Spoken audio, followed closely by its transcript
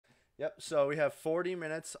Yep. So we have 40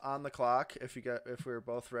 minutes on the clock if we're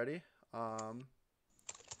both ready.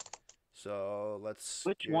 So let's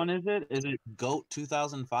Which do. one is it? Is it Goat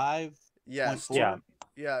 2005.4? Yes. Yeah.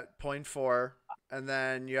 Yeah. Point four, and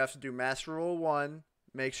then you have to do Master Rule 1.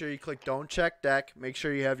 Make sure you click Don't Check Deck. Make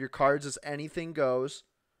sure you have your cards as anything goes.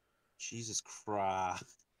 Jesus Christ.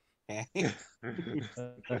 Okay.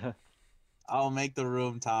 I'll make the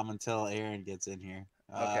room, Tom, until Aaron gets in here.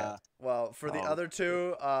 Okay. Well, for the other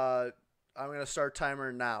two, I'm gonna start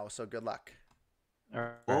timer now. So good luck.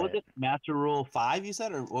 What was it? Master Rule 5, you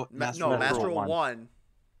said, or what? No, Rule Master one. Rule 1.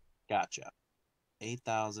 Gotcha.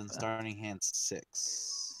 8,000, starting hand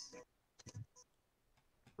 6.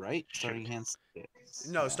 Right? Starting hand 6.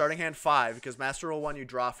 No, starting hand 5 because Master Rule 1 you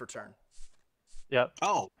draw for turn. Yep.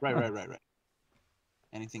 Oh, right.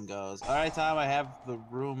 Anything goes. All right, Tom, I have the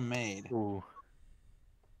room made. Ooh.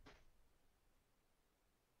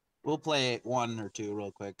 We'll play 1 or 2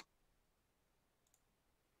 real quick.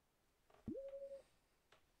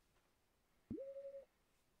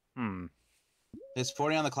 Is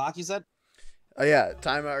 40 on the clock, you said? Oh yeah,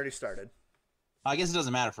 time already started. I guess it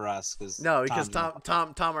doesn't matter for us because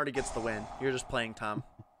Tom already gets the win. You're just playing Tom.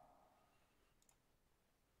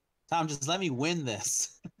 Tom, just let me win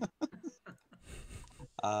this.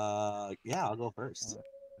 Yeah, I'll go first.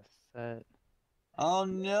 Set. Oh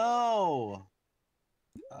no.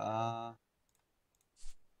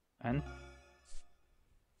 And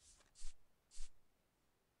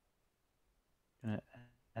gonna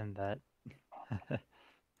end that.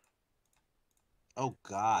 Oh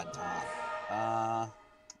God, Tom.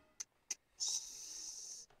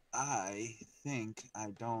 I think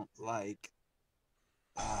I don't like.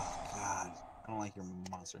 Oh God, I don't like your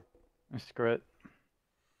monster. Screw it.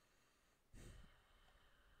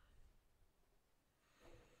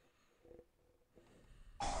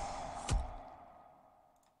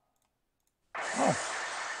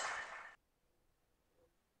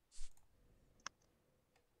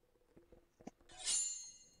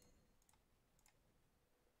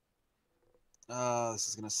 Oh. This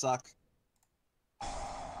is gonna suck.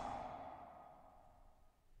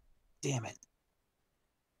 Damn it.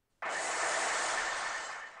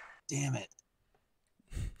 Damn it.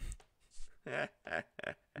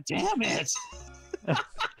 Damn it.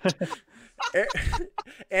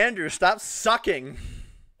 Andrew, stop sucking.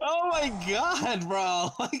 Oh my God, bro.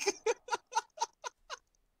 Like,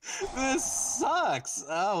 this sucks.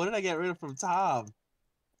 Oh, what did I get rid of from Tom?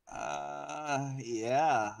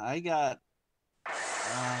 Yeah, I got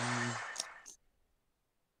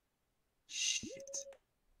shit.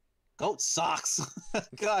 Goat sucks.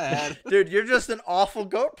 Go ahead. Dude, you're just an awful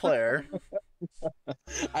goat player.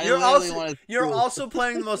 I You're also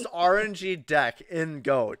playing the most RNG deck in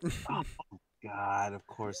goat. Oh God, of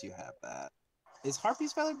course you have that. Is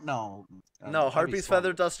Harpy's Feather? No. No, Harpy's Storm.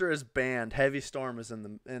 Feather Duster is banned. Heavy Storm is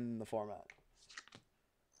in the format.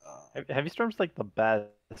 Heavy Storm's like the best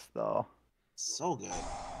though. So good.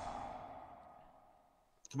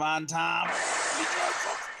 Come on, Tom.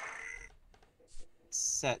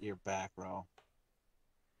 Set your back row.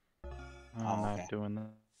 I'm not doing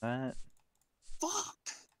that. Fuck.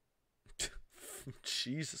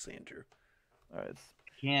 Jesus, Andrew. All right.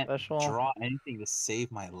 Can't Special. draw anything to save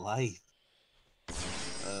my life.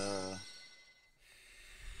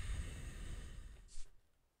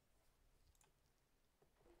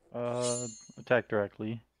 Attack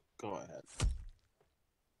directly. Go ahead.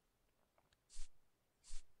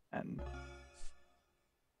 And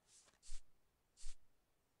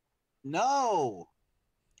no.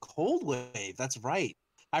 Cold Wave. That's right.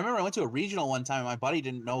 I remember I went to a regional one time and my buddy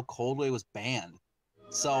didn't know Cold Wave was banned.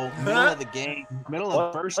 So middle of the game, middle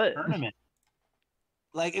of the first tournament.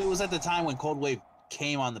 Like it was at the time when Cold Wave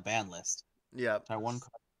came on the ban list. Yeah. I won.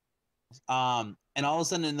 And all of a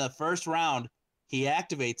sudden in the first round, he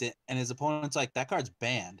activates it and his opponent's like, that card's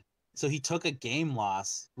banned. So he took a game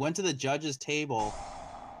loss, went to the judges table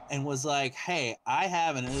and was like, hey, I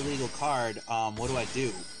have an illegal card. What do I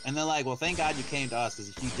do? And they're like, well, thank God you came to us because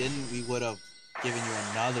if you didn't, we would have given you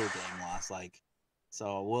another game loss. Like,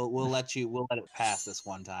 so we'll let it pass this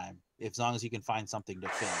one time, as long as you can find something to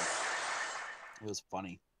fill. It was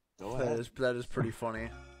funny. Go ahead. That is pretty funny.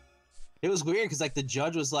 It was weird because like the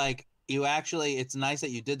judge was like, it's nice that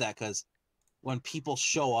you did that because when people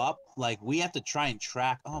show up, like we have to try and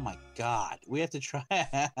track. Oh my God, we have to try.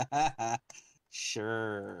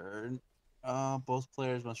 Sure. Both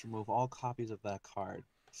players must remove all copies of that card.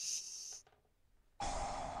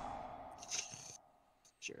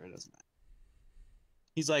 Sure, it doesn't matter.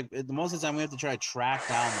 He's like, most of the time we have to try to track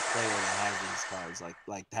down the player that has these cards,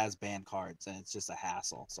 like has banned cards, and it's just a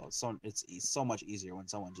hassle. So it's so much easier when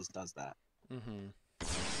someone just does that. Mm-hmm.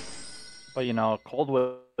 But you know, Cold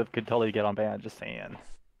Whip could totally get unbanned. Just saying.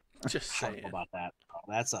 Just I don't know saying. about that. Bro.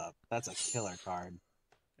 That's a killer card.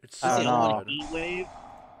 It's Just I the don't so only know. good. heat wave.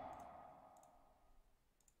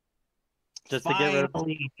 Just to get rid of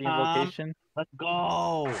Finally, the Tom. invocation. Let's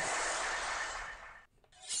go.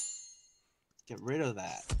 Get rid of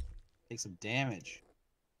that. Take some damage.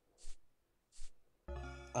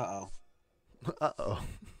 Uh-oh. Uh-oh.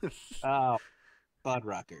 Oh,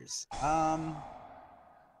 Budruckers.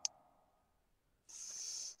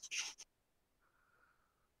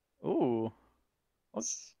 Ooh.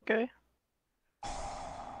 Okay.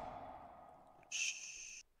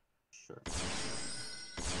 Sure.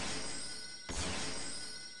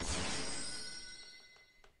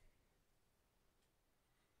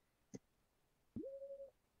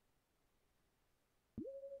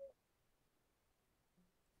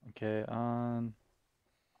 Okay.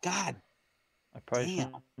 God I probably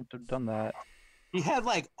damn. shouldn't have done that. He had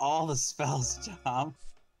like all the spells, Tom.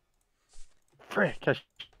 Frick! I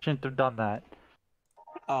shouldn't have done that.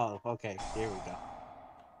 Oh, okay. Here we go.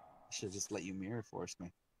 I should just let you mirror force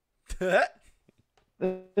me. I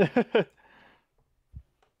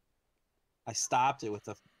stopped it with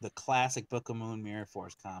the classic Book of Moon mirror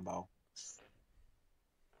force combo.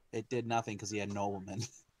 It did nothing because he had Nobleman.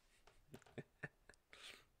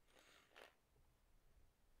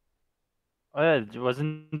 Oh yeah,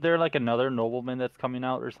 wasn't there like another nobleman that's coming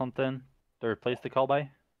out or something to replace the call by?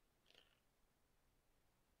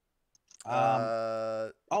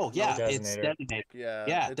 Oh yeah, it's Designator. designated. yeah,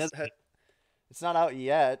 Yeah, it's not out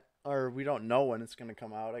yet, or we don't know when it's gonna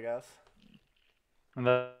come out, I guess. And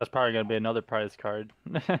that's probably gonna be another prize card.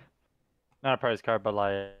 Not a prize card, but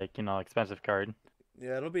like, you know, expensive card.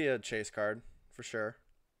 Yeah, it'll be a chase card for sure.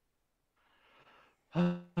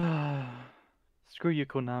 Screw you,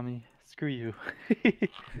 Konami. Screw you.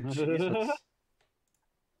 Jesus.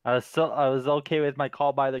 I was okay with my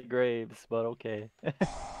call by the graves, but okay.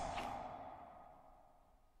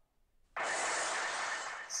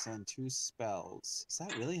 Send 2 spells. Is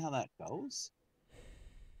that really how that goes?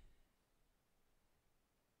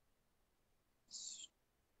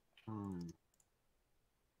 Hmm.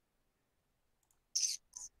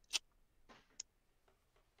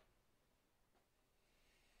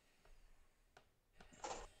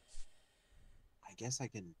 I guess I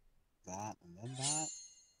can that and then that.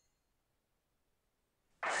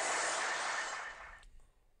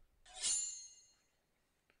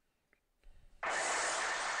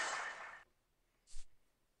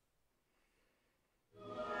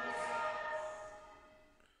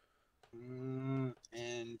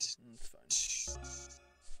 And It's fine.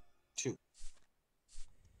 2.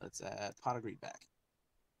 Let's add pot of greed back.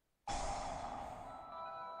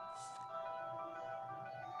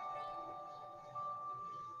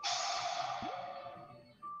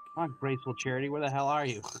 Come on, graceful charity, where the hell are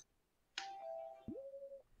you?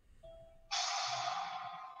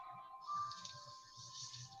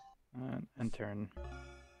 And turn.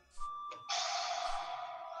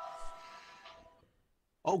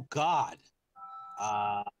 Oh God.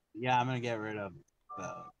 Yeah, I'm gonna get rid of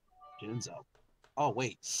the Jinzo. Oh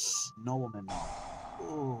wait, Nobleman though.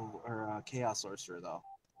 Ooh, or Chaos Sorcerer though.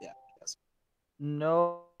 Yeah, yes.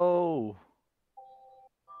 No. Oh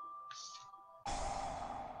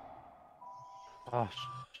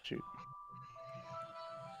shoot.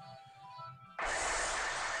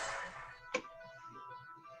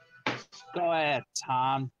 Go ahead,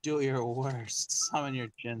 Tom. Do your worst. Summon your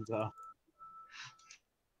Jinzo.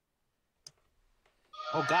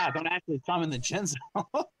 Oh God, don't actually summon the Jinzo.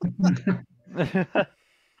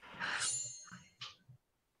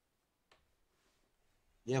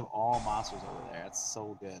 You have all monsters over there. That's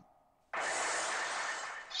so good.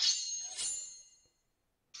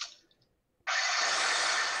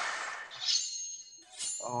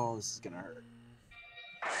 Oh, this is gonna hurt.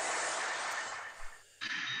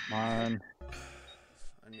 Come on.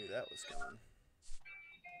 I knew that was coming.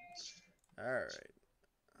 All right.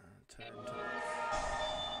 Turn.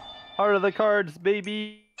 Heart of the cards,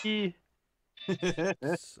 baby. Send out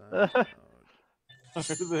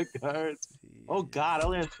the cards. Oh these, God, I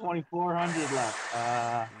only have 2,400 left.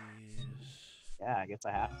 these. Yeah, I guess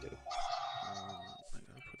I have to. I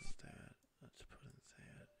gotta put in that. Let's put in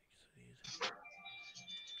that.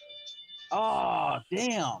 Oh,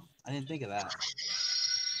 damn. I didn't think of that.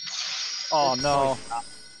 Oh no.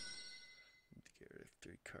 Get rid of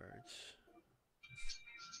 3 cards.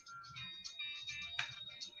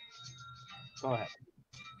 Go ahead.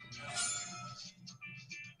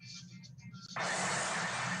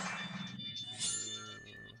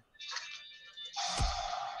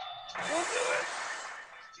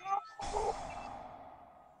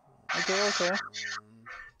 Okay.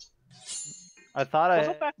 I thought Full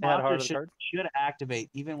I effect had monsters harder cards. should activate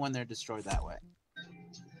even when they're destroyed that way.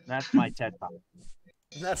 That's my TED talk.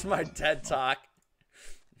 That's my TED talk.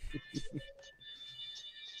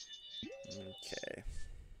 Okay.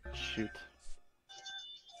 Shoot.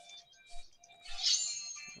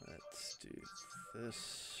 Let's do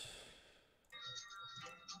this.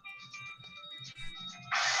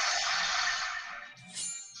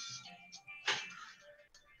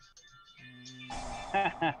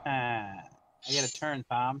 I get a turn,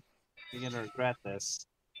 Tom. You're gonna regret this.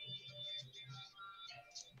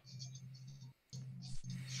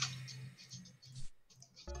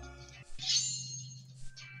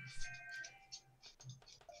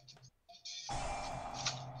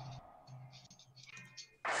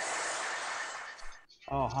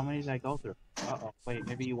 Oh, how many did I go through? Uh-oh. Wait,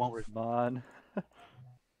 maybe you won't Come on.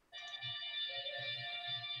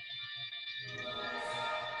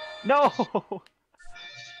 No!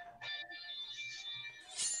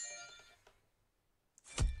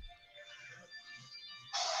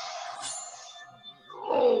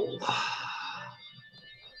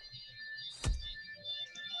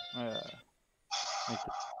 Make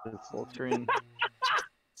this full screen.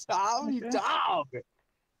 Tom, you Okay. dog!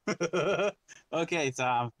 Okay,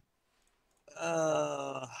 Tom.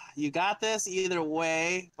 You got this either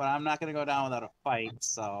way, but I'm not gonna go down without a fight,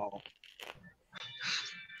 so...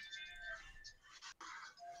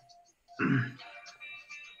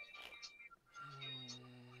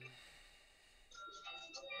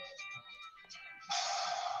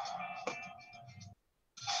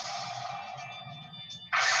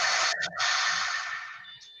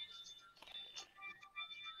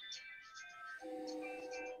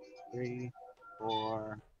 Three,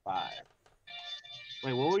 4, 5.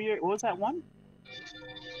 Wait, what was that one?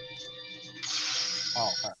 Oh,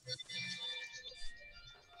 all right.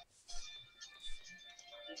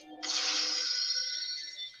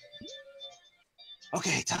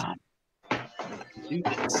 Okay, Tom. Do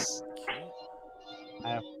this. I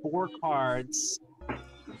have 4 cards.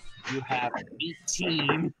 You have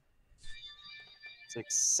 18.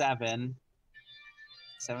 6, 7.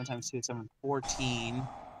 7 times 2 is 7, 14.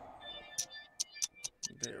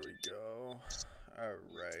 There we go. All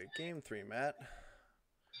right, game 3, Matt.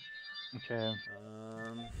 Okay.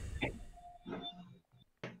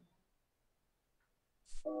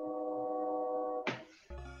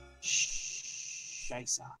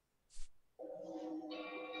 Scheisse.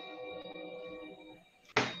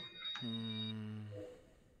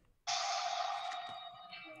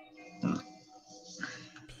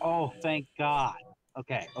 Oh, thank God.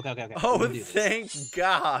 Okay. Oh, thank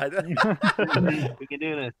God. We can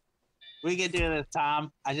do this. We can do this,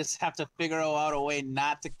 Tom. I just have to figure out a way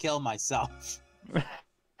not to kill myself.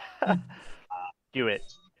 Do it.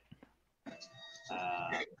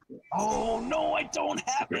 Oh, no, I don't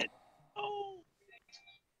have it.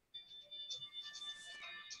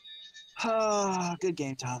 Oh. Good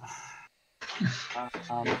game, Tom.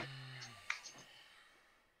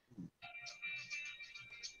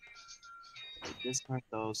 Discard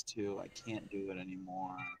those 2. I can't do it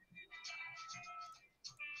anymore.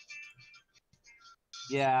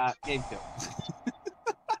 Yeah, game 2.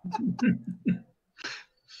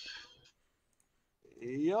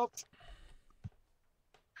 Yep.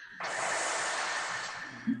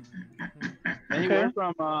 Any word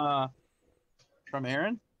from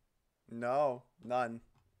Aaron? No, none.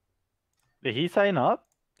 Did he sign up?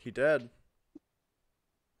 He did.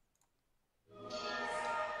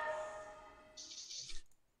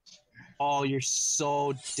 Oh, you're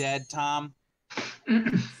so dead, Tom.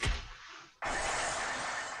 Okay,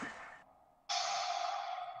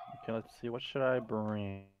 let's see. What should I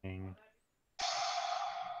bring?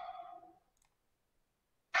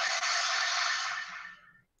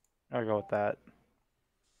 I'll go with that.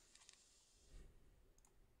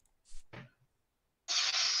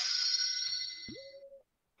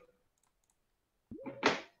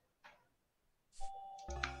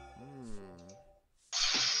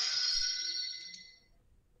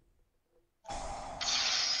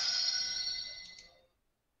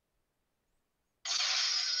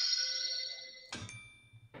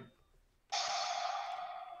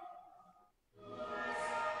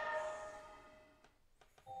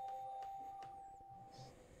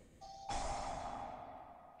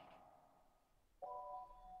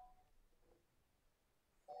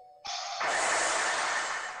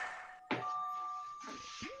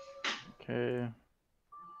 Okay.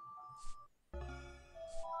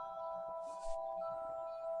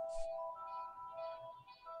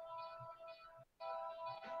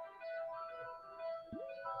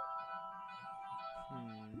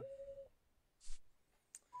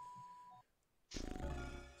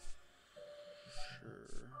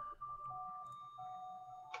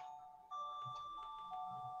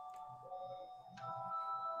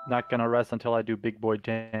 Not gonna rest until I do big boy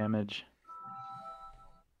damage.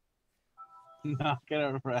 Not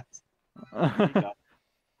gonna rest. There you go.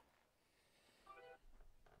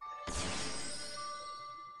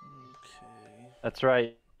 Okay. That's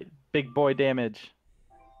right. Big boy damage.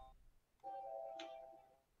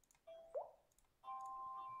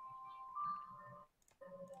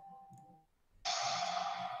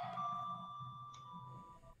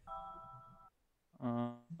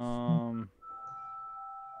 Um.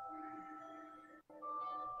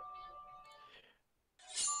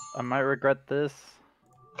 I might regret this.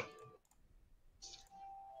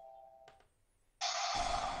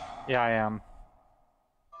 Yeah, I am.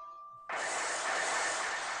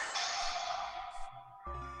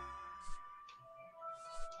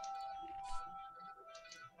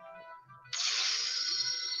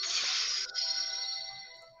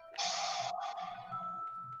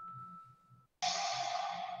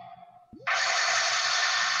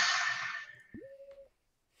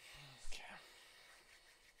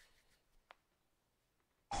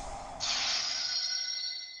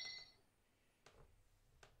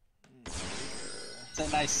 It's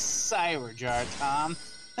a nice cyber jar, Tom.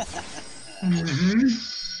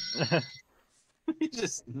 Mm-hmm. You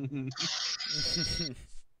just.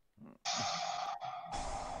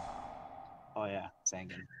 Oh yeah,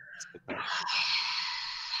 Sangan. That's a good card.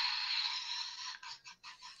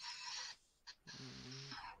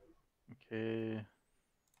 Okay.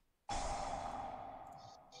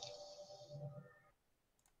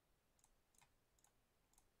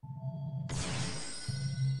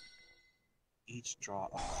 Each draw a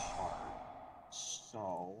card.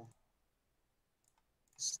 So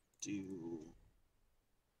let's do.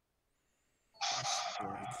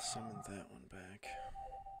 Summon that one back.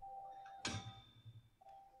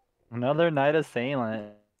 Another Night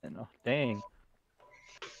Assailant. Oh, dang.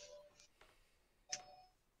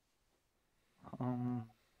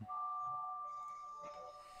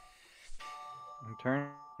 Turn.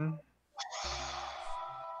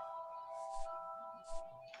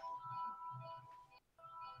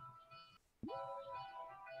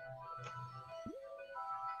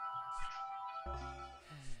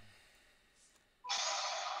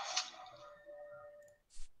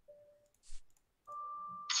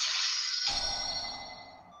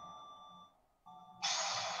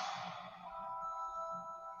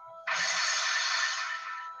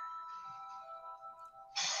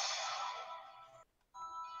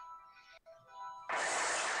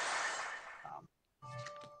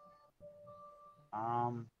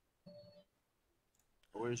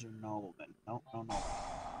 Where's your nobleman? Nope, no nobleman.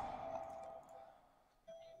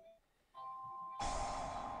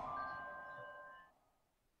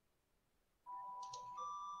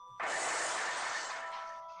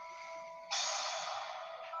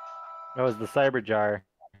 That was the Cyber Jar.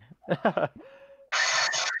 Secret barrel.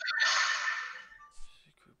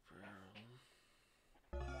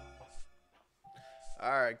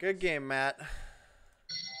 All right, good game, Matt.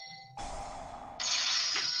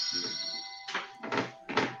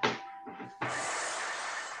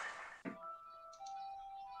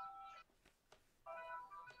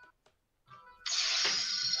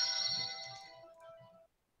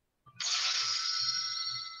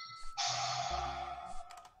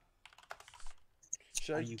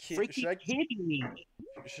 Are you freaking kidding me?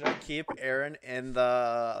 Should I keep Aaron in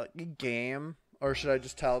the game, or should I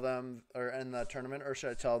just tell them, or in the tournament, or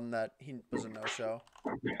should I tell them that he was a no-show?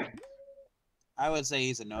 I would say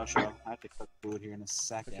he's a no-show. I have to cook food here in a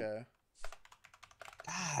second. Okay.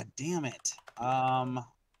 God damn it.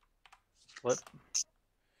 Flip.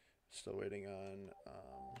 Still waiting on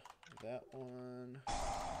that one.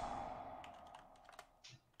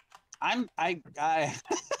 I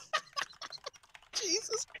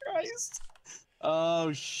Jesus Christ.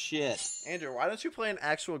 Oh shit. Andrew, why don't you play an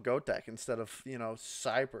actual goat deck instead of,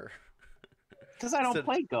 Cyber? Because I don't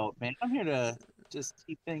play goat, man. I'm here to just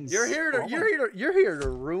keep things. You're here to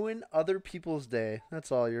ruin other people's day.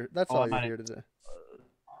 That's all you're here to do.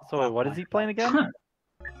 So wait, what is he playing again?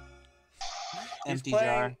 Empty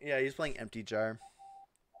jar. Yeah, he's playing Empty Jar.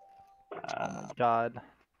 Oh my god.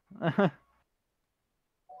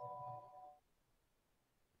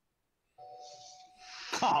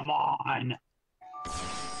 Come on.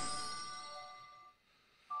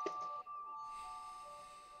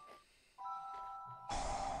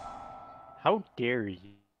 How dare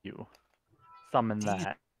you summon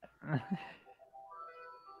that?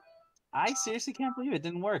 I seriously can't believe it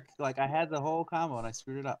didn't work. Like, I had the whole combo and I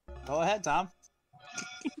screwed it up. Go ahead, Tom.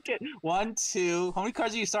 Get 1, 2. How many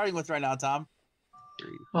cards are you starting with right now, Tom?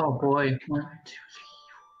 3. Oh boy. 1,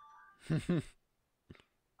 2, 3.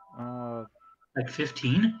 Like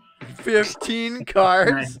 15? 15 I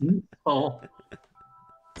cards. think so.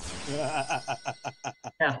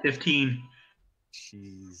 Yeah, 15.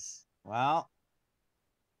 Jeez. Well,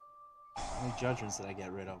 how many judgments did I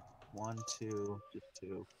get rid of? 1, 2, just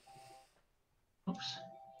 2. Oops.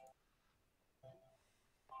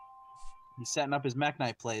 He's setting up his Mech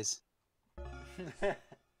Knight plays.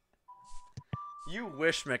 You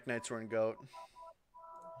wish McKnights were in GOAT.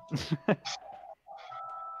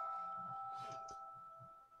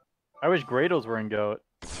 I wish Grados were in GOAT.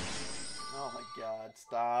 Oh my god,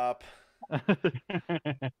 stop.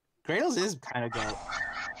 Kratos is kind of good.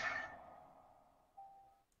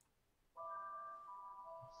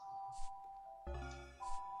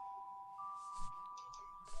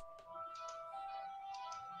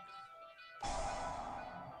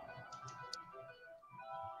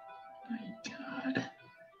 My God.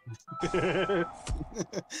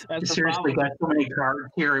 That's I the seriously problem. got so many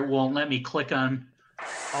cards here, it won't let me click on.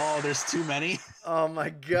 Oh, there's too many. Oh my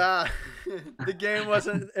god. The game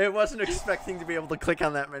wasn't expecting to be able to click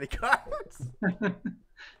on that many cards.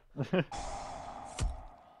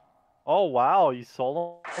 Oh wow, you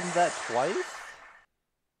soloed that twice?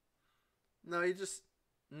 No,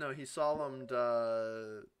 he solemned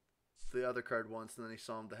the other card once and then he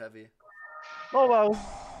solemned the heavy. Oh, well, I was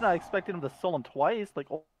not expecting him to solo him twice. Like,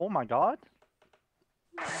 oh my god.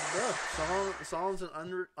 Look, Solemn's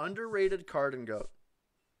an underrated card in GOAT.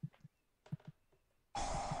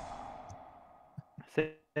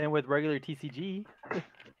 Same with regular TCG.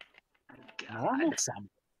 Normal sum.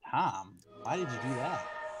 Tom, why did you do that?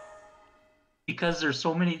 Because there's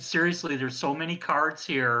so many, seriously, there's so many cards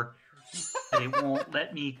here that it won't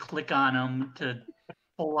let me click on them to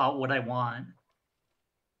pull out what I want.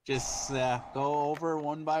 Just go over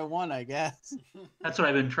one by one, I guess. That's what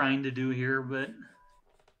I've been trying to do here, but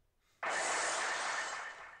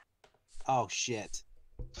Oh shit.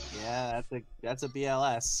 Yeah, that's a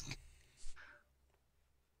BLS.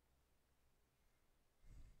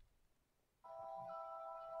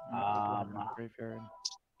 Graveyard.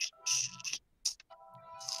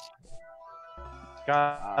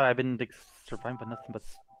 God, I've been surviving by nothing but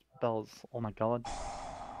spells. Oh my god.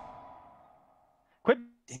 Quit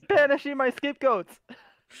banishing my scapegoats!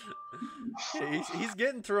 He's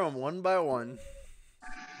getting through them one by one.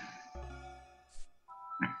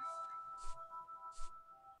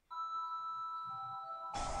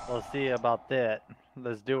 Let's see about that.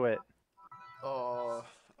 Let's do it. Oh,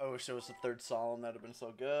 I wish there was a third solemn. That'd have been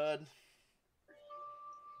so good.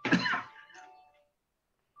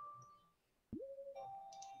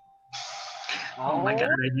 oh my God,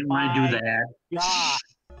 I didn't want to do that. God.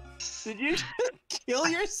 Did you just kill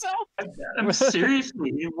yourself? I'm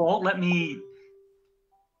seriously, it won't let me.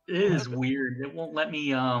 It is weird. It won't let me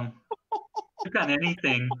click on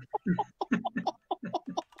anything.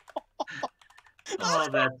 Oh,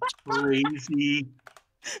 that's crazy.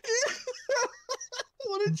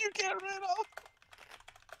 What did you get rid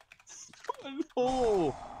of?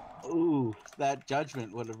 Oh, ooh, that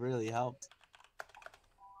judgment would have really helped.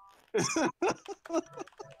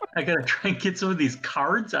 I gotta try and get some of these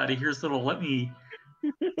cards out of here so it'll let me.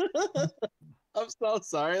 I'm so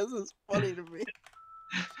sorry. This is funny to me.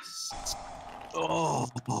 Oh,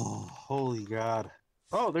 holy God.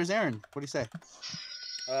 Oh, there's Aaron. What do you say?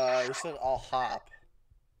 He said I'll hop.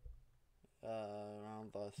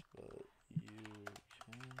 Around us, but you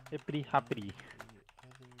can. Hippity hoppity.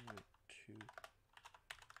 The other two.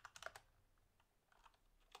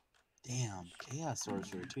 Damn, Chaos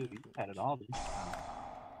Sorcerer too. You had it all. Didn't you?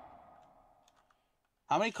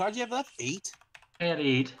 How many cards do you have left? 8? I had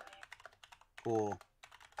 8. Cool.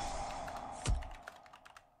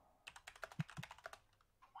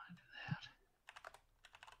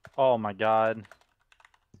 Oh my god.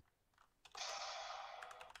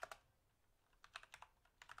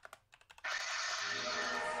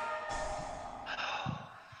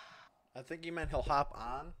 I think he meant he'll hop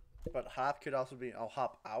on, but hop could also be I'll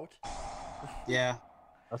hop out. Yeah,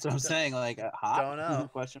 that's what I'm saying. Like, hot? Don't know.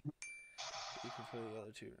 Question. You can play the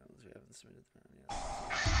other two rounds. We haven't submitted them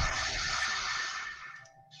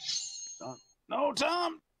yet. No,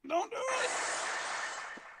 Tom, don't do it.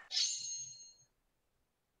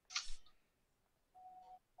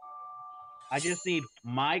 I just need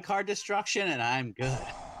my card destruction, and I'm good.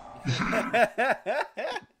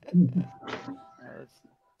 Let's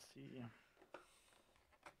see.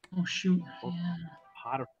 Oh shoot! Yeah.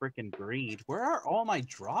 Pot of freaking greed. Where are all my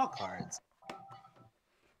draw cards?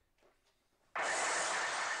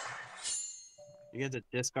 You get to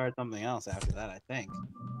discard something else after that, I think.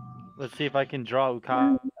 Let's see if I can draw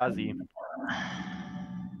Ukazi.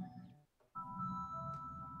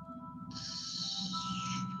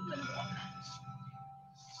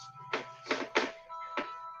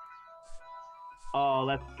 Oh,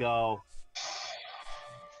 let's go.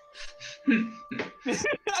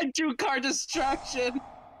 I drew card destruction.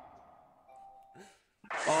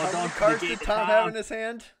 Oh, How many don't cards negate did the Tom have in his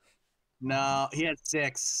hand? No, he had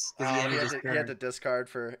 6 because Oh, he ended his he had to turn. discard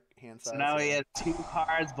for hand size. So now he yeah. has 2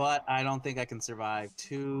 cards, but I don't think I can survive.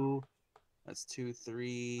 2. That's 2,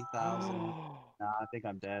 3,000. Nah, I think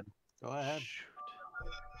I'm dead. Go ahead. Shoot.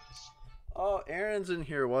 Oh, Aaron's in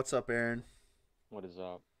here. What's up, Aaron? What is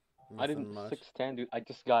up? I Nothing didn't much. 610, dude. I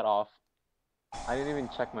just got off. I didn't even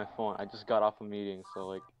check my phone. I just got off a meeting, so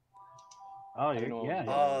like. Oh, I don't know yeah.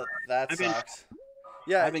 what- Oh, that I've been-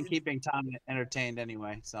 yeah. I've been keeping Tom entertained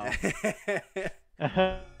anyway, so.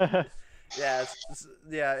 Yeah,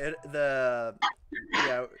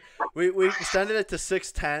 we extended it to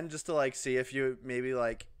 6:10 just to like see if you maybe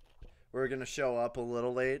like were gonna show up a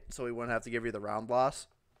little late, so we wouldn't have to give you the round loss.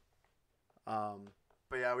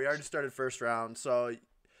 But yeah, we already started first round, so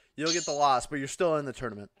you'll get the loss, but you're still in the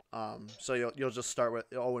tournament. So you'll just start with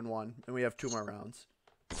 0-1, and we have 2 more rounds.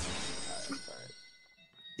 Alright.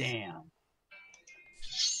 Damn.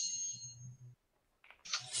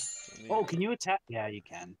 Oh, can you attack? Yeah, you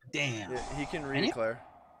can. Damn. Yeah, he can Can you? redeclare.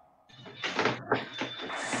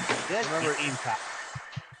 Good Remember- game, Tom.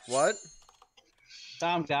 What?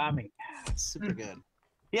 Tom got me. Super good.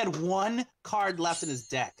 He had 1 card left in his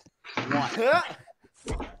deck. 1.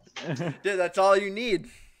 Dude, that's all you need.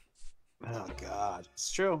 Oh, God.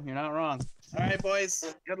 It's true. You're not wrong. All right,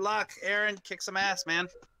 boys. Good luck. Aaron, kick some ass, man.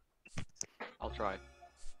 I'll try.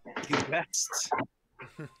 You best.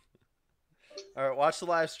 All right, watch the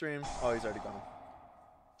live stream. Oh, he's already gone.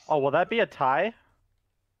 Oh, will that be a tie?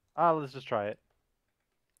 Let's just try it.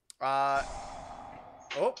 Oh,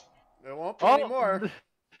 it won't be Oh, anymore.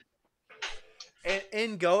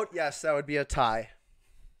 In GOAT, yes, that would be a tie.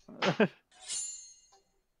 And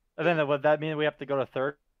then would that mean we have to go to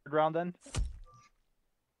third round then?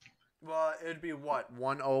 Well, it would be what,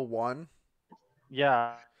 101?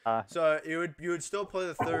 Yeah. So you would still play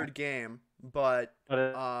the third game, but But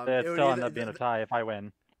it it would still either- end up being a tie if I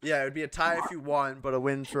win. yeah, it would be a tie if you won, but a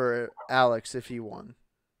win for Alex if he won.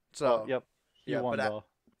 So Yep. You yeah, won but though.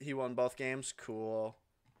 he won both games. Cool.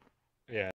 Yeah.